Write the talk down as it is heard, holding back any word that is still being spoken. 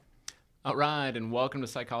All right, and welcome to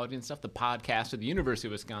Psychology and Stuff, the podcast of the University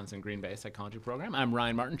of Wisconsin Green Bay Psychology Program. I'm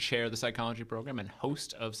Ryan Martin, chair of the Psychology Program and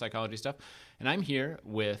host of Psychology Stuff, and I'm here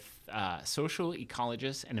with social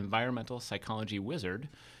ecologist and environmental psychology wizard,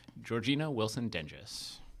 Georgina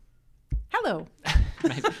Wilson-Dengis. Hello.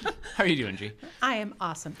 Nice. How are you doing, G? I am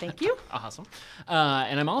awesome. Thank you. Awesome.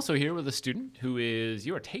 And I'm also here with a student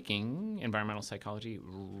you are taking environmental psychology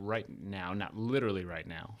right now, not literally right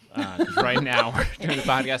now, 'cause right now we're doing the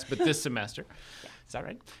podcast, but this semester. Yeah. Is that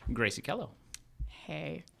right? Gracie Kello.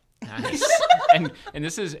 Hey. Nice. and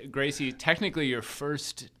this is, Gracie, technically your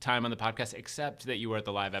first time on the podcast, except that you were at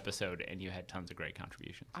the live episode and you had tons of great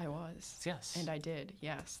contributions. I was. Yes. And I did.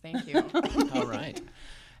 Yes. Thank you. All right.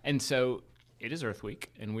 And so it is Earth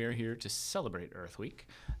Week, and we are here to celebrate Earth Week.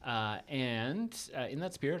 And in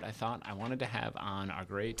that spirit, I thought I wanted to have on our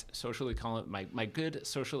great my good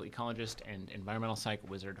social ecologist and environmental psych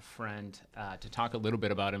wizard friend to talk a little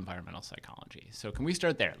bit about environmental psychology. So can we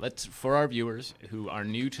start there? For our viewers who are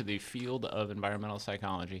new to the field of environmental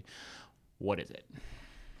psychology, what is it?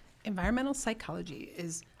 Environmental psychology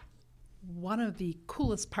is one of the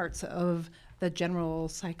coolest parts of the general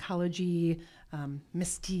psychology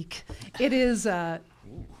mystique. It is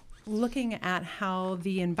looking at how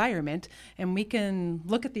the environment, and we can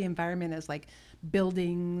look at the environment as like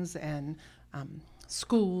buildings and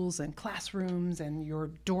schools and classrooms and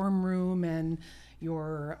your dorm room and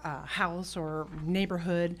your house or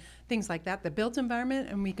neighborhood, things like that, the built environment.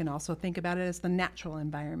 And we can also think about it as the natural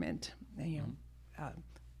environment.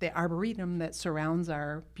 The arboretum that surrounds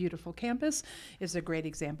our beautiful campus is a great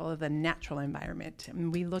example of the natural environment.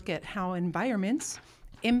 And we look at how environments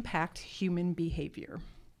impact human behavior.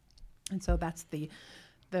 And so that's the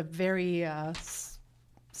very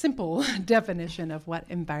simple definition of what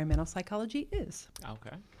environmental psychology is.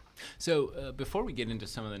 Okay. So before we get into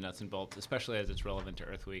some of the nuts and bolts, especially as it's relevant to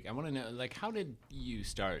Earth Week, I want to know, how did you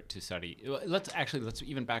start to study? Let's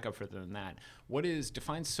even back up further than that.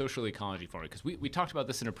 Define social ecology for me? Because we talked about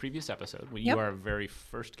this in a previous episode when you were our very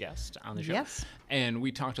first guest on the show. Yes. And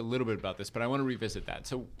we talked a little bit about this, but I want to revisit that.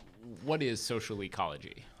 So what is social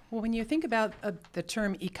ecology? Well, when you think about the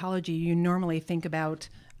term ecology, you normally think about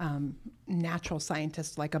natural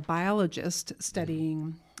scientists like a biologist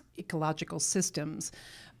studying ecological systems.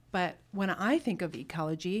 But when I think of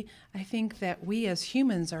ecology, I think that we as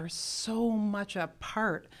humans are so much a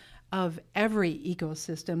part of every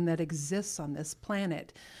ecosystem that exists on this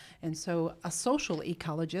planet. And so a social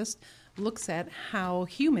ecologist looks at how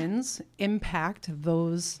humans impact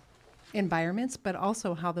those environments, but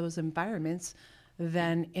also how those environments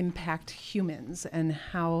then impact humans and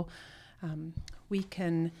how we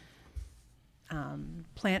can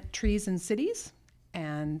plant trees in cities.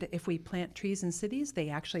 And if we plant trees in cities, they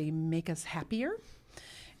actually make us happier.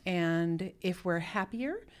 And if we're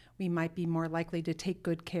happier, we might be more likely to take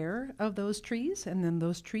good care of those trees. And then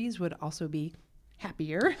those trees would also be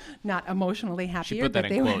happier, not emotionally happier. You should put that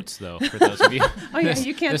but in quotes, though, for those of you. Oh, yeah,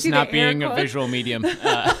 you can't this see the not air being a quotes. visual medium.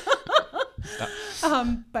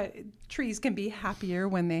 But trees can be happier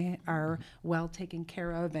when they are well taken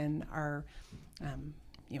care of and are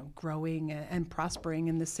growing and prospering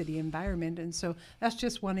in the city environment. And so that's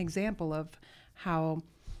just one example of how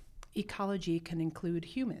ecology can include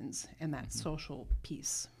humans in that social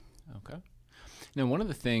piece. Okay. Now, one of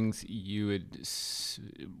the things you had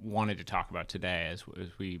wanted to talk about today as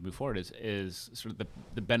we move forward is sort of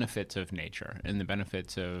the benefits of nature and the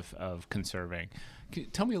benefits of conserving.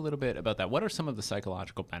 Tell me a little bit about that. What are some of the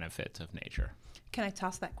psychological benefits of nature? Can I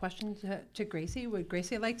toss that question to Gracie? Would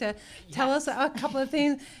Gracie like to tell us a couple of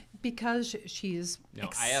things? Because she's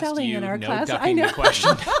excelling in our class. I know. The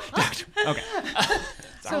question. Okay.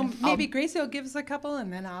 So maybe Gracie will give us a couple,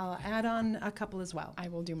 and then I'll add on a couple as well. I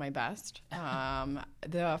will do my best.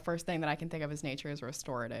 The first thing that I can think of as nature is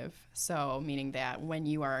restorative. So meaning that when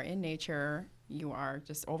you are in nature, you are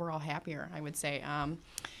just overall happier, I would say.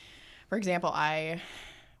 For example, I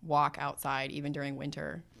walk outside even during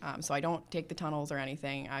winter. So I don't take the tunnels or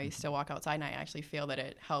anything. I still walk outside, and I actually feel that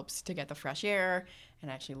it helps to get the fresh air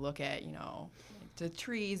and actually look at, the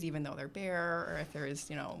trees, even though they're bare, or if there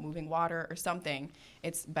is, moving water or something.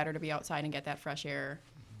 It's better to be outside and get that fresh air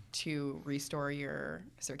to restore your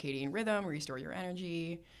circadian rhythm, restore your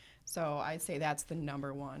energy. So I'd say that's the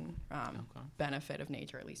number one benefit of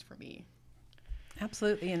nature, at least for me.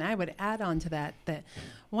 Absolutely, and I would add on to that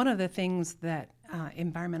one of the things that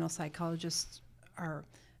environmental psychologists are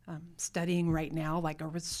studying right now, like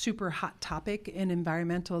a super hot topic in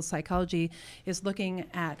environmental psychology, is looking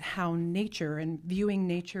at how nature and viewing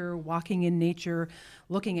nature, walking in nature,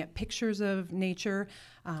 looking at pictures of nature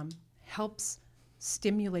helps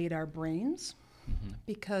stimulate our brains,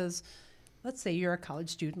 because let's say you're a college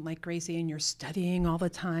student like Gracie and you're studying all the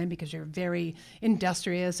time because you're very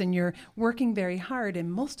industrious and you're working very hard.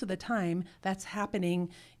 And most of the time that's happening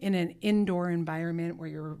in an indoor environment where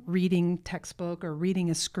you're reading textbook or reading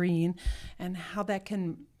a screen, and how that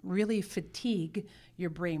can really fatigue your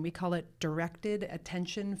brain. We call it directed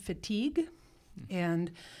attention fatigue.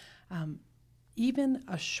 And even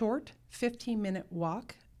a short 15-minute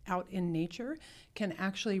walk out in nature can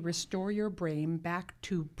actually restore your brain back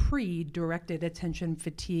to pre-directed attention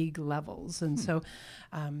fatigue levels. And so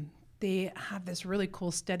they have this really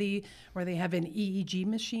cool study where they have an EEG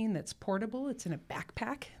machine that's portable. It's in a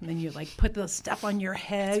backpack, and then you like put the stuff on your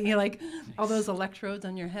head, you like all those electrodes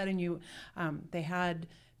on your head, and you they had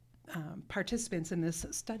participants in this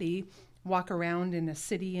study walk around in a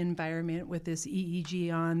city environment with this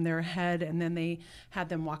EEG on their head, and then they had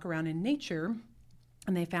them walk around in nature.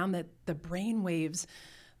 And they found that the brain waves,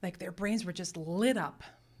 like their brains were just lit up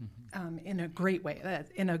in a great way,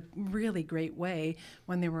 in a really great way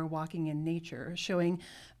when they were walking in nature, showing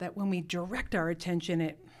that when we direct our attention,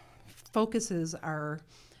 it focuses our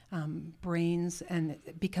brains and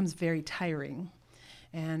it becomes very tiring.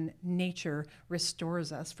 And nature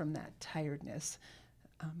restores us from that tiredness.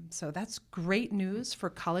 So that's great news for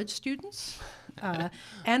college students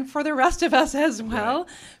and for the rest of us as well,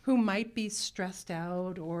 who might be stressed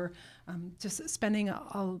out or just spending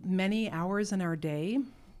many hours in our day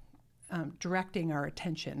directing our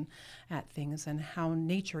attention at things, and how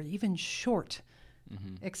nature, even short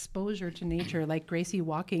exposure to nature, like Gracie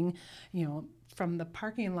walking, from the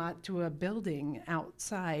parking lot to a building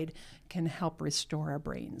outside, can help restore our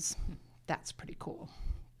brains. That's pretty cool.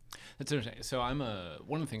 That's interesting. So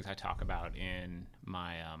one of the things I talk about in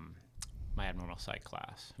my my abnormal psych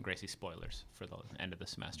class, Gracie spoilers for the end of the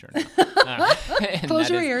semester. Close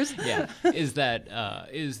your ears. Yeah, is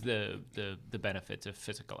the benefits of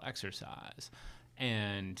physical exercise,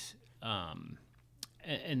 and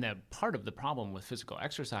that part of the problem with physical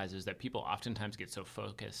exercise is that people oftentimes get so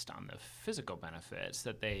focused on the physical benefits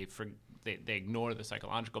that they ignore the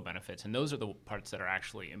psychological benefits, and those are the parts that are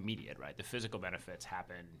actually immediate, right? The physical benefits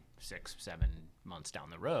happen 6-7 months down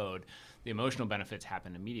the road. The emotional benefits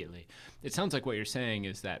happen immediately. It sounds like what you're saying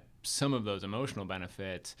is that some of those emotional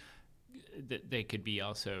benefits, they could be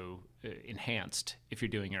also enhanced if you're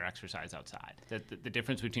doing your exercise outside. That the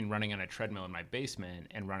difference between running on a treadmill in my basement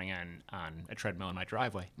and running on a treadmill in my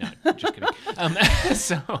driveway. No, just kidding.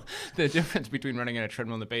 So the difference between running on a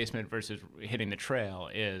treadmill in the basement versus hitting the trail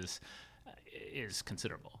is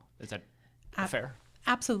considerable. Is that fair?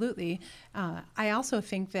 Absolutely. I also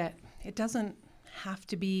think that it doesn't have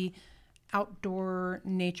to be outdoor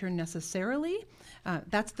nature necessarily.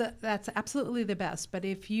 That's absolutely the best. But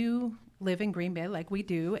if you live in Green Bay like we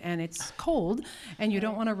do, and it's cold, and you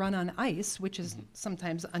don't want to run on ice, which is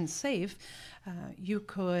sometimes unsafe, you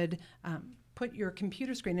could put your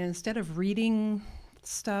computer screen, and instead of reading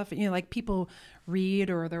stuff, like people read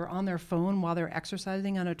or they're on their phone while they're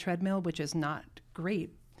exercising on a treadmill, which is not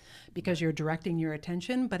great because you're directing your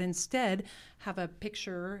attention, but instead have a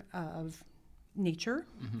picture of nature,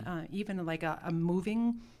 even like a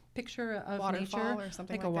moving picture of waterfall nature, or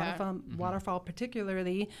something like a waterfall. Waterfall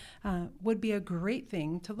particularly would be a great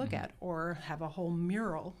thing to look at, or have a whole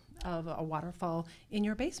mural of a waterfall in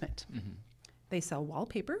your basement. They sell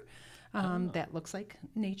wallpaper that looks like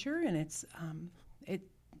nature, and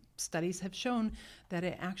studies have shown that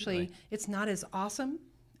it actually it's not as awesome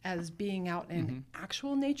as being out in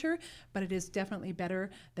actual nature, but it is definitely better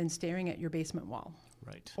than staring at your basement wall,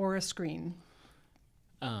 or a screen.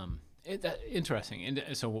 Interesting.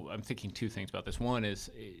 And so I'm thinking two things about this. One is,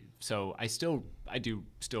 so I do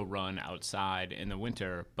still run outside in the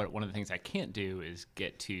winter, but one of the things I can't do is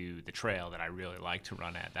get to the trail that I really like to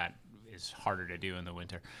run at. That is harder to do in the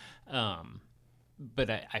winter.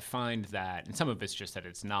 But I find that, and some of it's just that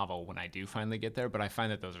it's novel when I do finally get there, but I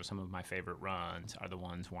find that those are some of my favorite runs, are the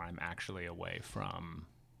ones where I'm actually away from,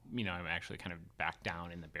 I'm actually kind of back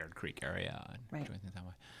down in the Baird Creek area and doing things that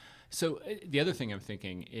way. So the other thing I'm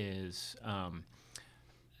thinking is,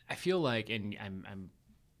 I feel like, and I'm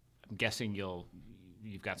guessing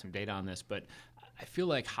you've got some data on this, but I feel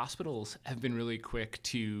like hospitals have been really quick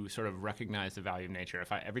to sort of recognize the value of nature.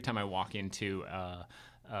 Every time I walk into a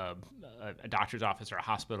doctor's office or a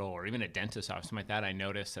hospital or even a dentist's office, something like that, I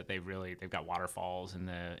notice that they've got waterfalls in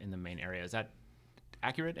the main area.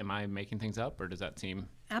 accurate? Am I making things up, or does that seem?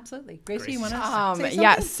 Absolutely. Gracie, Gracie. you want to say something?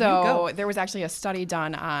 Yeah, You so go. there was actually a study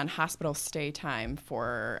done on hospital stay time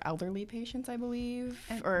for elderly patients, I believe,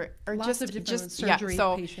 And or lots just of different just surgery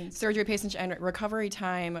so patients. surgery patients, and recovery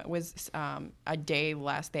time was a day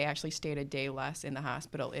less. They actually stayed a day less in the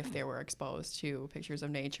hospital if they were exposed to pictures of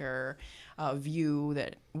nature, a view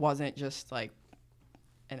that wasn't just like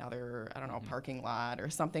another, I don't know, parking lot or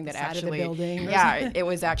something that Side of the actually, building or yeah, something. it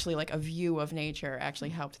was actually like a view of nature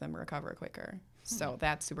actually helped them recover quicker. So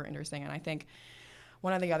that's super interesting. And I think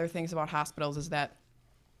one of the other things about hospitals is that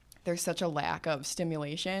there's such a lack of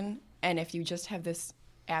stimulation. And if you just have this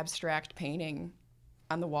abstract painting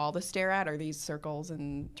on the wall to stare at, or these circles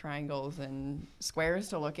and triangles and squares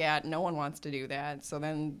to look at, no one wants to do that. So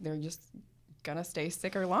then they're just gonna stay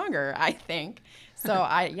sicker longer, I think. So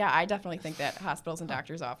I definitely think that hospitals and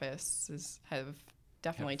doctors' offices have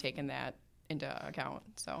definitely taken that into account.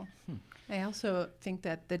 So I also think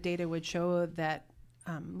that the data would show that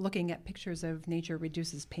looking at pictures of nature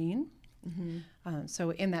reduces pain.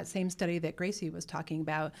 So in that same study that Gracie was talking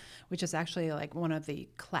about, which is actually like one of the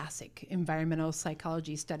classic environmental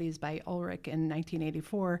psychology studies by Ulrich in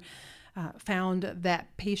 1984, found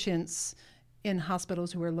that patients in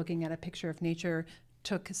hospitals who were looking at a picture of nature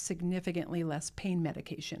took significantly less pain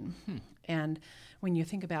medication. And when you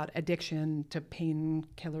think about addiction to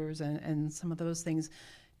painkillers and some of those things,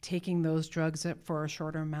 taking those drugs for a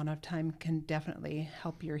shorter amount of time can definitely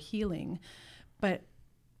help your healing. But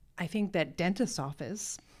I think that dentist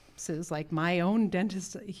offices, like my own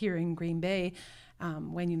dentist here in Green Bay,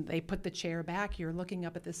 when they put the chair back, you're looking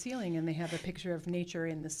up at the ceiling and they have a picture of nature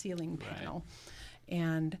in the ceiling panel.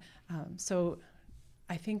 And so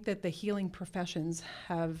I think that the healing professions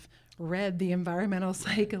have read the environmental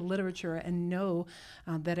psych literature and know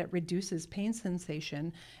that it reduces pain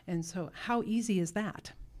sensation. And so how easy is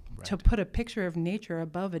that? To put a picture of nature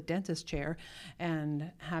above a dentist chair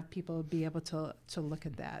and have people be able to look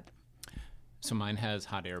at that. So mine has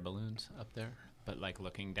hot air balloons up there, but like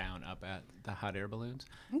looking down up at the hot air balloons.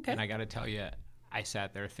 Okay. And I got to tell you, I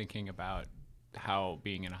sat there thinking about how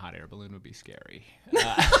being in a hot air balloon would be scary.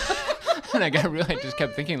 And I just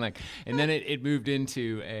kept thinking like, and then it moved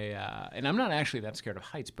into and I'm not actually that scared of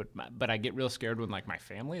heights, but I get real scared when like my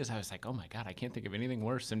family is. I was like, oh my God, I can't think of anything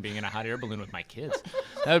worse than being in a hot air balloon with my kids.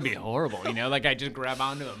 That would be horrible, like I just grab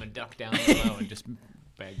onto them and duck down below and just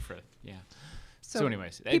beg for, yeah. So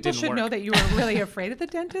anyways, it people didn't should work. know that you were really afraid of the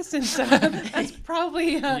dentist, and so that's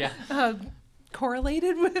probably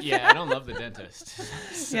correlated with Yeah, I don't love the dentist.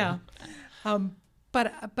 So. Yeah.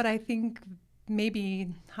 But I think maybe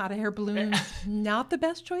hot air balloon, not the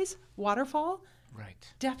best choice. Waterfall,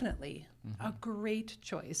 Right. definitely a great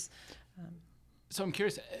choice. So I'm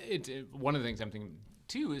curious. One of the things I'm thinking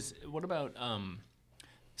too is, what about?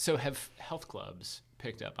 So have health clubs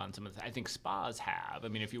picked up on some of the? I think spas have. I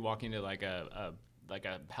mean, if you walk into like a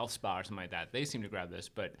health spa or something like that, they seem to grab this.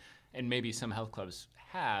 And maybe some health clubs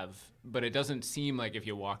have, but it doesn't seem like if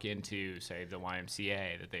you walk into, say, the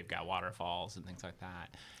YMCA that they've got waterfalls and things like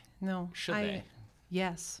that. No. Should they?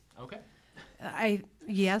 Yes. Okay.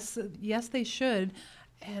 Yes, they should.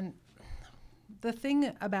 And the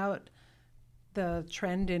thing about the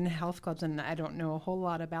trend in health clubs, and I don't know a whole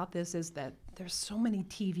lot about this, is that there's so many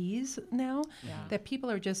TVs now that people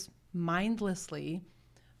are just mindlessly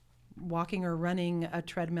walking or running a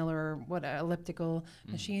treadmill or elliptical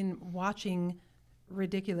machine, watching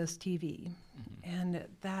ridiculous TV. And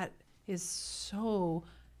that is so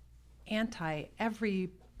anti every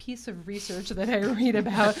piece of research that I read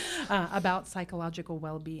about psychological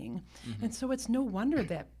well-being. And so it's no wonder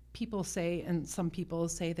that people say, and some people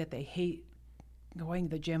say, that they hate going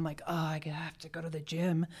to the gym, like, oh, I have to go to the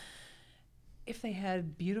gym. If they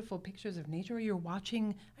had beautiful pictures of nature, you're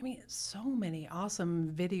watching, so many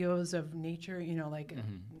awesome videos of nature, like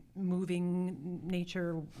moving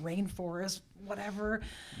nature, rainforest, whatever.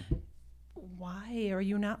 Why are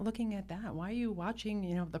you not looking at that? Why are you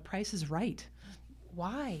watching, The Price is Right?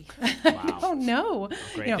 Why? Wow. I don't know.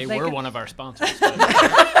 Great. They were one of our sponsors.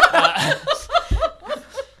 But,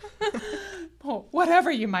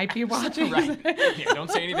 whatever you might be watching. Right. Yeah, don't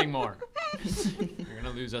say anything more. You're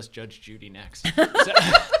gonna lose us, Judge Judy, next.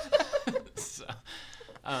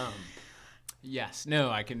 Yes. No,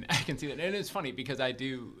 I can see that, and it's funny because I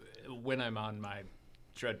do, when I'm on my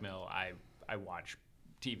treadmill, I watch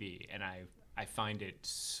TV and I find it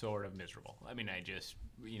sort of miserable. I just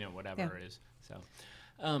whatever it is.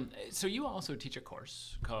 So you also teach a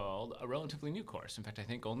course called a relatively new course. In fact, I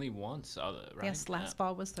think only once, right? Yes, last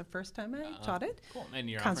fall was the first time I taught it. Cool. And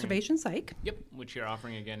you're Conservation Psych. Yep, which you're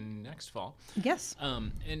offering again next fall. Yes.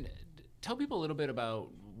 And tell people a little bit about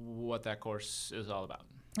what that course is all about.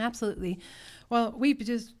 Absolutely. Well, we've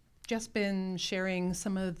just been sharing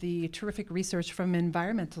some of the terrific research from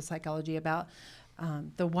environmental psychology about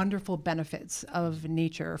the wonderful benefits of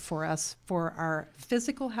nature for us, for our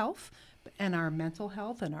physical health and our mental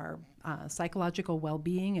health and our psychological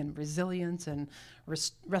well-being and resilience and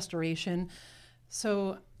restoration.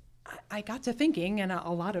 So I got to thinking, and a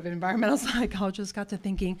lot of environmental psychologists got to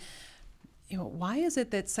thinking, why is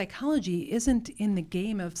it that psychology isn't in the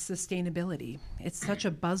game of sustainability? It's such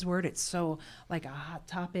a buzzword. It's so like a hot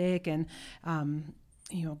topic and,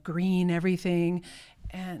 green everything.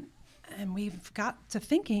 And we've got to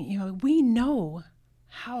thinking, we know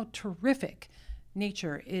how terrific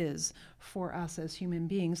nature is for us as human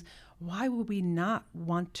beings. Why would we not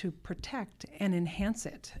want to protect and enhance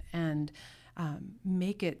it and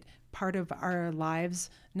make it part of our lives,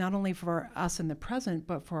 not only for us in the present,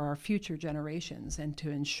 but for our future generations, and to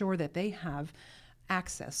ensure that they have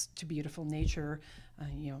access to beautiful nature,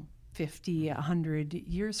 50, 100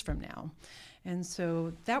 years from now. And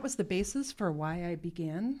so that was the basis for why I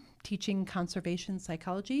began teaching conservation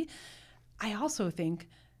psychology. I also think,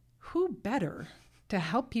 who better to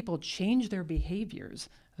help people change their behaviors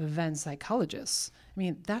than psychologists? I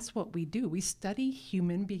mean, that's what we do. We study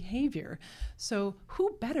human behavior. So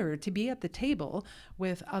who better to be at the table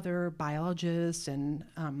with other biologists and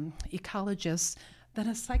ecologists than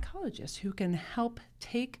a psychologist who can help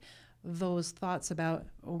take those thoughts about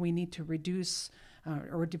we need to reduce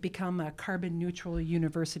or to become a carbon neutral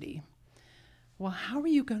university. Well, how are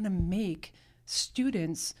you going to make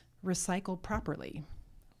students recycle properly?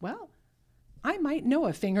 Well, I might know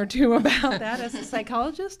a thing or two about that as a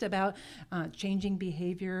psychologist, about changing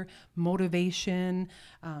behavior, motivation,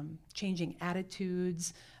 changing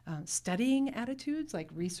attitudes, studying attitudes, like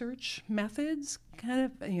research methods, kind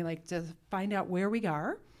of like to find out where we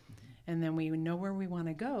are, and then we know where we want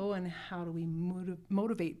to go and how do we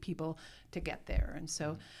motivate people to get there. And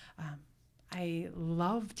so I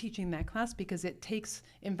love teaching that class because it takes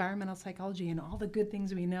environmental psychology and all the good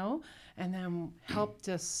things we know and then help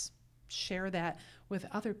us share that with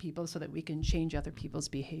other people so that we can change other people's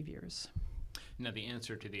behaviors. Now, the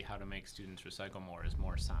answer to the how to make students recycle more is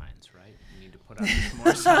more signs, right? You need to put up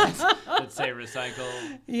more signs that say recycle.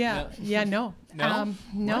 No.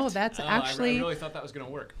 No, that's actually... I really thought that was going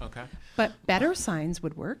to work. Okay. But better signs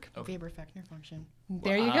would work. Okay. Weber-Fechner function.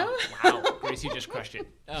 There you go. Wow, Gracie just crushed it.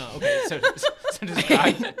 Okay, so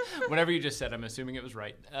describe whatever you just said. I'm assuming it was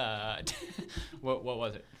right. What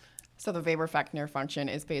was it? So the Weber-Fechner function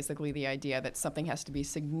is basically the idea that something has to be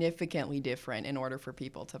significantly different in order for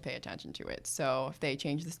people to pay attention to it. So if they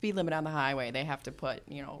change the speed limit on the highway, they have to put,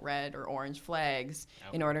 red or orange flags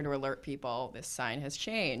in order to alert people this sign has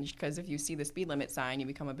changed. Because if you see the speed limit sign, you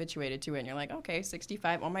become habituated to it, and you're like, okay,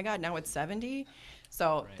 65, oh my God, now it's 70.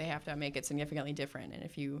 So They have to make it significantly different. And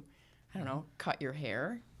if you, cut your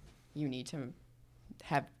hair, you need to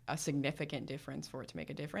have a significant difference for it to make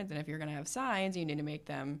a difference. And if you're going to have signs, you need to make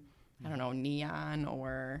them neon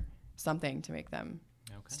or something to make them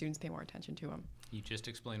students pay more attention to them. You just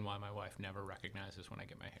explained why my wife never recognizes when I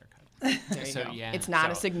get my hair cut. There you go. Yeah, it's not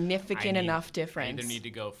a significant enough difference. I either need to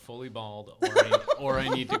go fully bald or I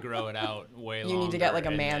need to grow it out way longer. You need to get like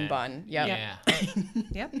a man bun. Yep. Yeah.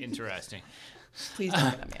 Yep. Interesting. Please don't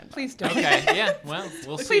get a man bun. Please don't. Okay, yeah, well,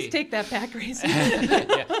 we'll see. Please take that back, Gracie.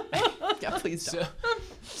 Yeah, please don't.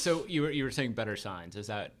 So you were saying better signs. Is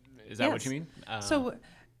that what you mean? So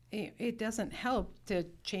it doesn't help to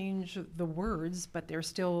change the words, but they're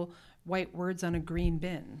still white words on a green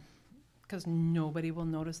bin because nobody will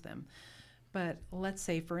notice them. But let's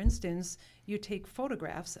say, for instance, you take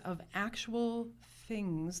photographs of actual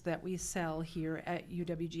things that we sell here at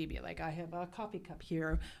UWGB. Like I have a coffee cup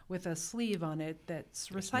here with a sleeve on it that's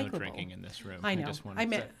There's recyclable. No drinking in this room. I know. I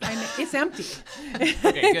mean, it's empty. Okay,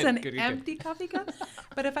 it's good, an empty coffee cup.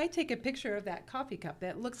 But if I take a picture of that coffee cup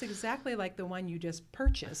that looks exactly like the one you just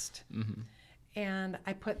purchased, and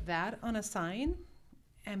I put that on a sign,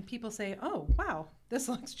 and people say, oh, wow, this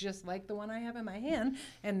looks just like the one I have in my hand,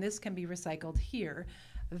 and this can be recycled here,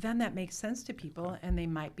 then that makes sense to people, and they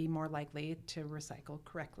might be more likely to recycle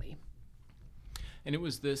correctly. And it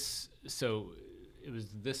was this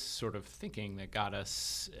sort of thinking that got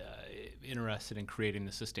us interested in creating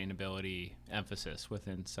the sustainability emphasis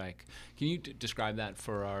within psych. Can you describe that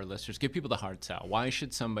for our listeners? Give people the hard sell. Why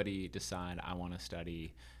should somebody decide, I want to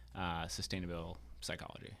study sustainable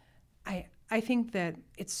psychology? I think that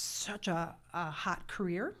it's such a hot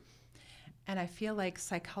career, and I feel like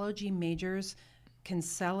psychology majors can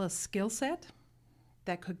sell a skill set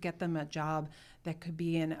that could get them a job that could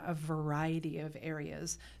be in a variety of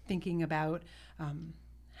areas, thinking about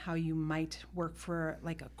how you might work for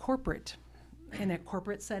like a corporate, in a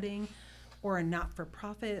corporate setting, or a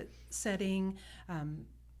not-for-profit setting,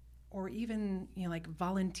 or even like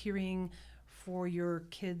volunteering for your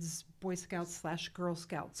kids' Boy Scouts / Girl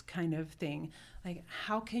Scouts kind of thing. Like,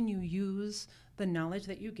 how can you use the knowledge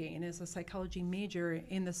that you gain as a psychology major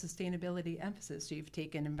in the sustainability emphasis? So you've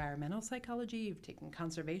taken environmental psychology, you've taken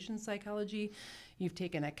conservation psychology, you've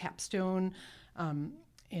taken a capstone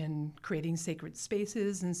in creating sacred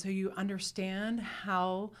spaces, and so you understand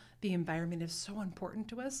how the environment is so important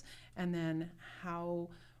to us, and then how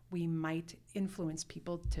we might influence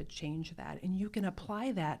people to change that. And you can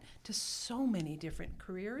apply that to so many different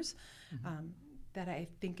careers that I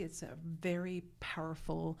think it's a very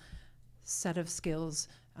powerful set of skills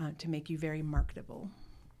to make you very marketable.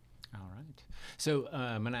 All right. So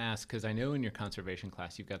I'm going to ask, because I know in your conservation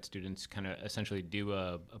class you've got students kind of essentially do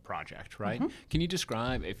a project, right? Mm-hmm. Can you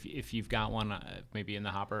describe, if you've got one maybe in the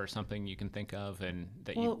hopper or something you can think of, and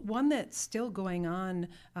that one that's still going on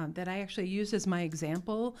that I actually used as my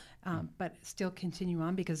example, but still continue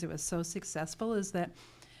on because it was so successful, is that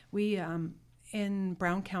we in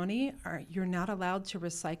Brown County you're not allowed to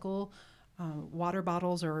recycle water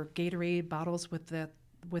bottles or Gatorade bottles with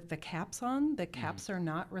the caps on. The caps are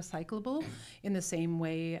not recyclable in the same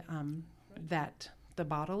way that the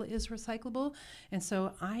bottle is recyclable. And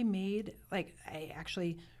so I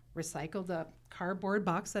actually recycled a cardboard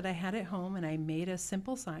box that I had at home, and I made a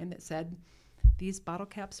simple sign that said, "These bottle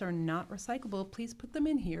caps are not recyclable. Please put them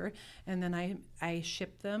in here." And then I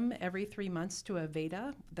ship them every 3 months to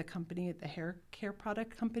Aveda, the company, the hair care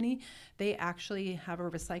product company. They actually have a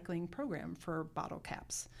recycling program for bottle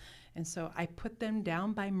caps. And so I put them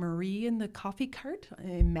down by Marie in the coffee cart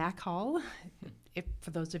in Mac Hall.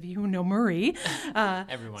 For those of you who know Marie.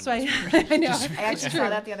 everyone so knows I know. I actually saw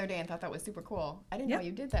that the other day and thought that was super cool. I didn't know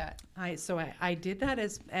you did that. I did that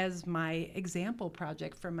as my example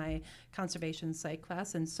project for my conservation psych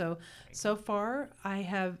class. And so far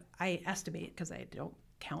I estimate, because I don't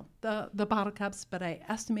count the bottle caps, but I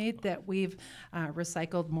estimate that we've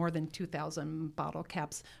recycled more than 2,000 bottle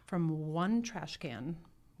caps from one trash can,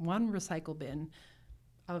 one recycle bin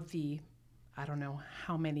of the, I don't know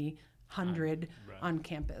how many 100 on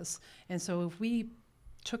campus. And so if we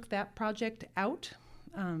took that project out,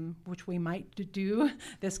 which we might do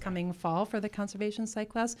this coming fall for the conservation psych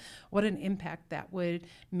class, what an impact that would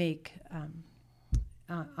make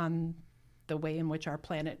on the way in which our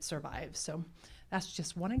planet survives. So that's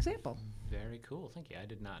just one example. Very cool. Thank you. I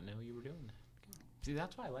did not know you were doing that. See,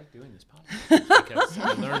 that's why I like doing this podcast, because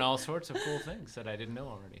I learn all sorts of cool things that I didn't know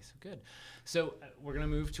already. So good. So we're going to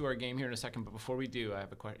move to our game here in a second, but before we do, I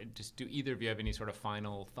have a question. Just do either of you have any sort of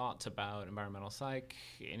final thoughts about environmental psych?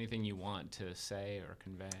 Anything you want to say or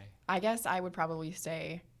convey? I guess I would probably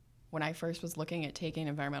say, when I first was looking at taking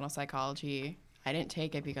environmental psychology, I didn't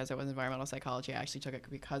take it because it was environmental psychology. I actually took it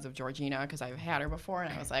because of Georgina, because I've had her before,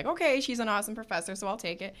 and I was like, okay, she's an awesome professor, so I'll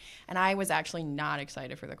take it. And I was actually not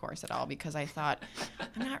excited for the course at all, because I thought,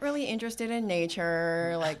 I'm not really interested in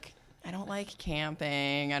nature. Like, I don't like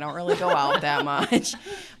camping. I don't really go out that much.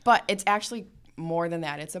 But it's actually more than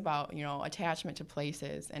that. It's about, attachment to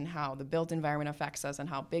places and how the built environment affects us and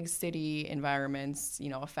how big city environments,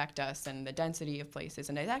 affect us and the density of places.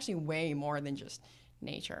 And it's actually way more than just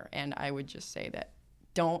nature. And I would just say that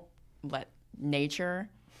don't let nature,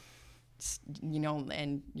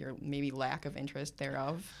 and your maybe lack of interest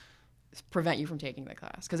thereof prevent you from taking the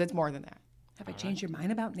class, because it's more than that. Have I changed your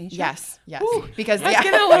mind about nature? Yes. Ooh, because I was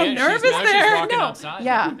getting a little nervous she's there. walking outside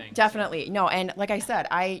yeah, and everything, definitely. No, and like I said,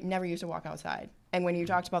 I never used to walk outside. And when you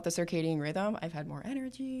talked about the circadian rhythm, I've had more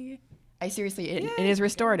energy. I seriously, it is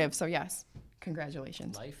restorative. So yes,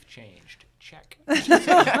 congratulations. Life changed. Check.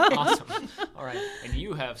 Awesome. All right. And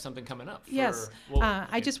you have something coming up. Yes.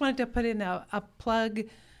 I just wanted to put in a plug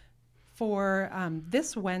for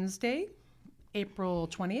this Wednesday, April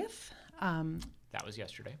 20th. That was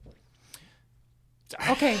yesterday.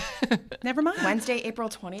 Okay. Never mind. Wednesday, April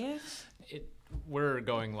 20th? We're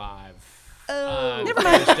going live. Never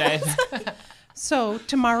mind. Thursdays. So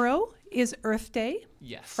tomorrow is Earth Day.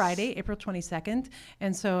 Yes. Friday, April 22nd.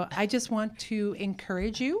 And so I just want to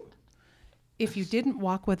encourage you, if you didn't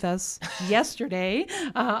walk with us yesterday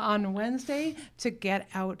on Wednesday, to get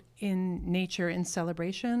out in nature in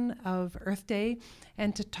celebration of Earth Day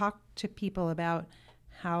and to talk to people about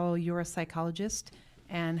how you're a psychologist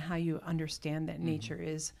and how you understand that nature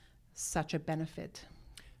is such a benefit.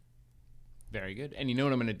 Very good. And you know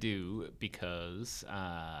what I'm going to do because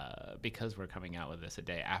we're coming out with this a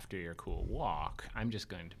day after your cool walk. I'm just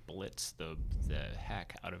going to blitz the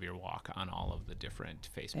heck out of your walk on all of the different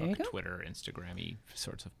Facebook, Twitter, Instagram-y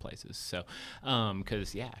sorts of places. So,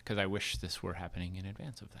 because I wish this were happening in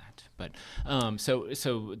advance of that. But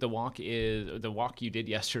so the walk you did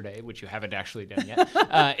yesterday, which you haven't actually done yet,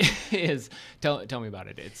 is tell me about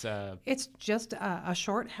it. It's just a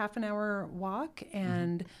short half an hour walk,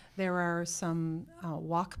 and there are some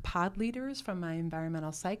walk pod leaders from my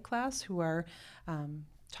environmental psych class who are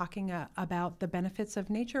talking about the benefits of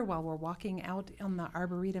nature while we're walking out on the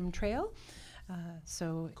Arboretum Trail.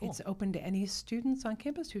 So Cool. It's open to any students on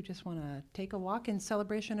campus who just want to take a walk in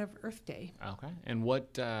celebration of Earth Day. Okay. And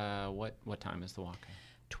what time is the walk?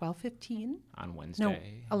 12:15. On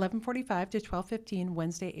Wednesday? No, 11:45 to 12:15,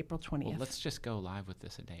 Wednesday, April 20th. Well, let's just go live with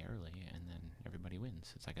this a day early, and then everybody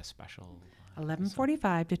wins. It's like a special...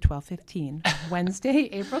 11:45 to 12:15, Wednesday,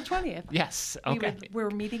 April 20th. Yes, okay. We're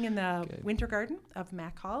meeting in the Winter Garden of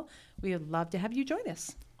Mack Hall. We would love to have you join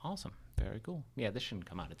us. Awesome. Very cool. Yeah, this shouldn't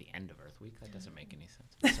come out at the end of Earth Week. That doesn't make any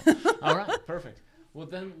sense. So, all right, perfect. Well,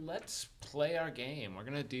 then let's play our game. We're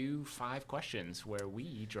going to do 5 questions where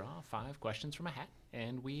we draw 5 questions from a hat,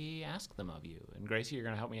 and we ask them of you. And Gracie, you're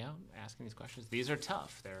going to help me out asking these questions. These are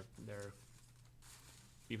tough. They're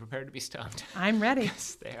be prepared to be stumped. I'm ready.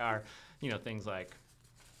 Yes, they are. Things like,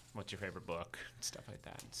 what's your favorite book? Stuff like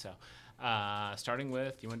that. So, starting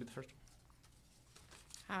with, you want to do the first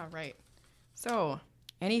one? All right. So,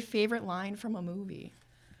 any favorite line from a movie?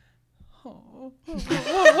 Oh,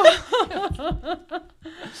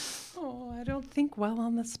 I don't think well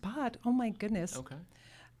on the spot. Oh my goodness. Okay.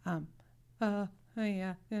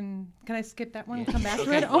 Yeah. And can I skip that one and Yeah. come back to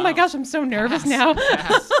Okay, it? Oh my wow. gosh, I'm so nervous Pass, now.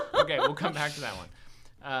 pass. Okay, we'll come back to that one.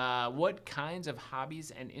 What kinds of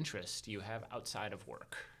hobbies and interests do you have outside of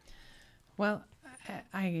work? Well,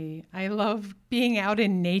 I love being out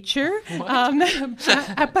in nature, What?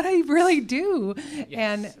 but I really do.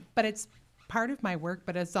 Yes. But it's part of my work,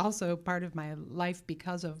 but it's also part of my life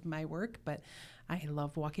because of my work. But I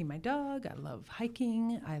love walking my dog. I love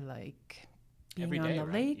hiking. I like being Every on day, the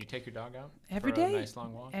right? lake. You take your dog out Every for day. a nice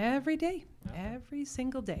long walk? Every day, Okay. every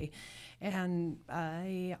single day. And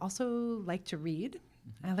I also like to read.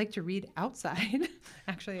 I like to read outside.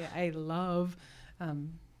 Actually, I love,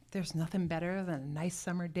 there's nothing better than a nice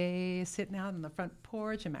summer day sitting out on the front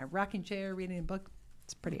porch in my rocking chair reading a book.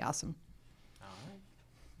 It's pretty awesome. All right.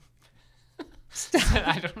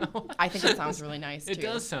 I don't know. I think it sounds really nice, too. It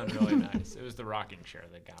does sound really nice. It was the rocking chair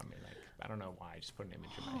that got me. I don't know why. I just put an image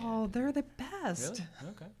in my head. Oh, they're the best.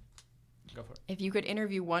 Really? Okay. Go for it. If you could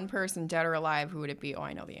interview one person, dead or alive, who would it be? Oh,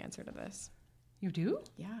 I know the answer to this. You do?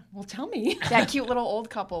 Yeah. Well, tell me. That cute little old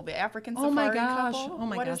couple, the African safari Oh my gosh. couple. Oh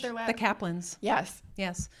my What gosh. is their last? The Kaplans. Yes.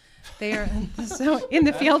 Yes, they are. So in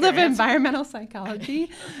the field your of answer. environmental psychology,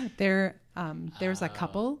 there's a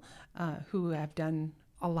couple who have done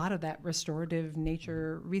a lot of that restorative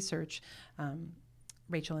nature research,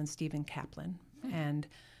 Rachel and Stephen Kaplan, and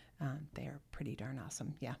they are pretty darn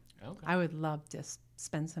awesome. Yeah, Okay. I would love to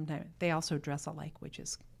spend some time. They also dress alike, which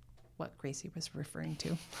is what Gracie was referring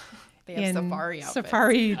to. They have safari outfits.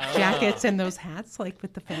 Safari jackets and those hats, like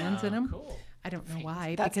with the fans in them. Cool. I don't know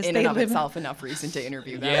why, That's because in they and of live. itself enough reason to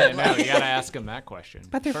interview them. Yeah, no, you got to ask them that question.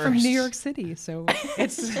 But they're from New York City, so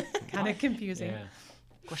it's kind of confusing. Yeah.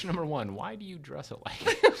 Question number 1, why do you dress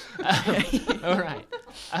alike? All right.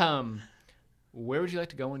 Where would you like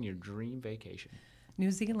to go on your dream vacation?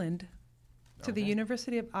 New Zealand, to the Okay.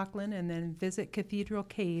 University of Auckland, and then visit Cathedral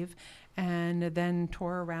Cave, and then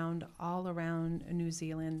tour all around New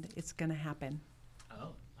Zealand. It's going to happen.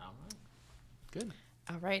 Oh, all right. Good.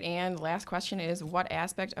 All right, and last question is, what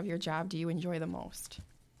aspect of your job do you enjoy the most?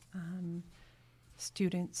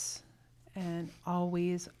 Students, and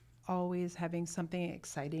always having something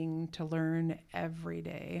exciting to learn every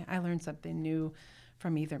day. I learn something new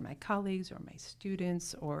from either my colleagues or my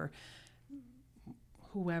students or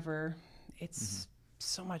whoever. It's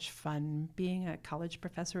so much fun. Being a college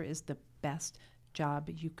professor is the best job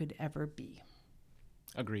you could ever be.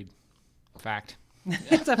 Agreed. Fact.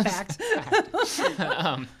 It's a fact.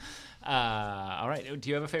 All right. Do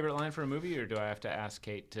you have a favorite line for a movie, or do I have to ask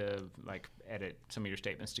Kate to edit some of your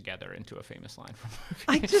statements together into a famous line from a movie?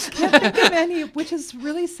 I just can't think of any, which is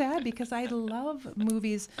really sad because I love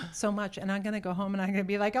movies so much, and I'm going to go home and I'm going to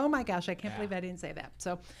be like, oh my gosh, I can't believe I didn't say that.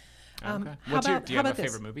 So, Okay. how Do you about have a this?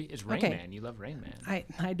 favorite movie? It's Rain Okay. Man. You love Rain Man.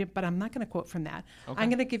 I did, but I'm not going to quote from that. Okay. I'm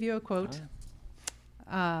going to give you a quote.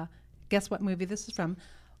 Guess what movie this is from?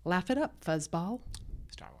 Laugh it up, fuzzball.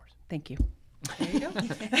 Star Wars. Thank you. There you go.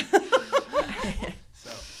 So,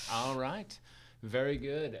 all right. Very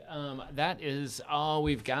good. That is all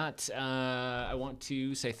we've got. I want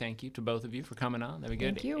to say thank you to both of you for coming on. That'd be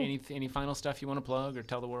good. Thank you. Any final stuff you want to plug or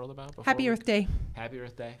tell the world about? Happy Earth Day. Happy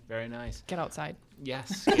Earth Day. Very nice. Get outside.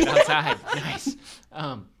 Yes, get outside. Nice.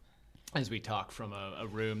 As we talk from a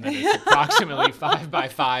room that is approximately 5 by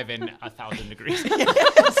 5 and 1,000 degrees.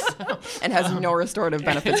 And has no restorative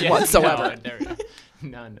benefits Yes, whatsoever. no,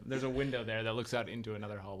 none. There's a window there that looks out into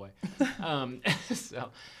another hallway.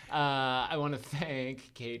 I want to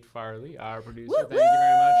thank Kate Farley, our producer. Thank you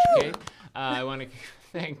very much, Kate. I want to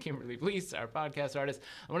thank Kimberly Blease, our podcast artist.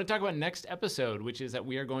 I want to talk about next episode, which is that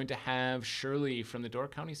we are going to have Shirley from the Door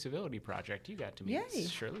County Civility Project. You got to meet Yay.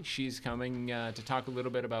 Shirley. She's coming to talk a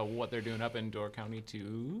little bit about what they're doing up in Door County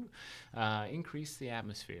to increase the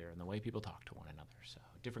atmosphere and the way people talk to one another. So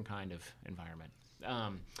different kind of environment.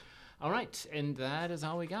 All right, and that is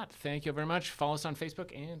all we got. Thank you very much. Follow us on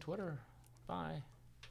Facebook and Twitter. Bye.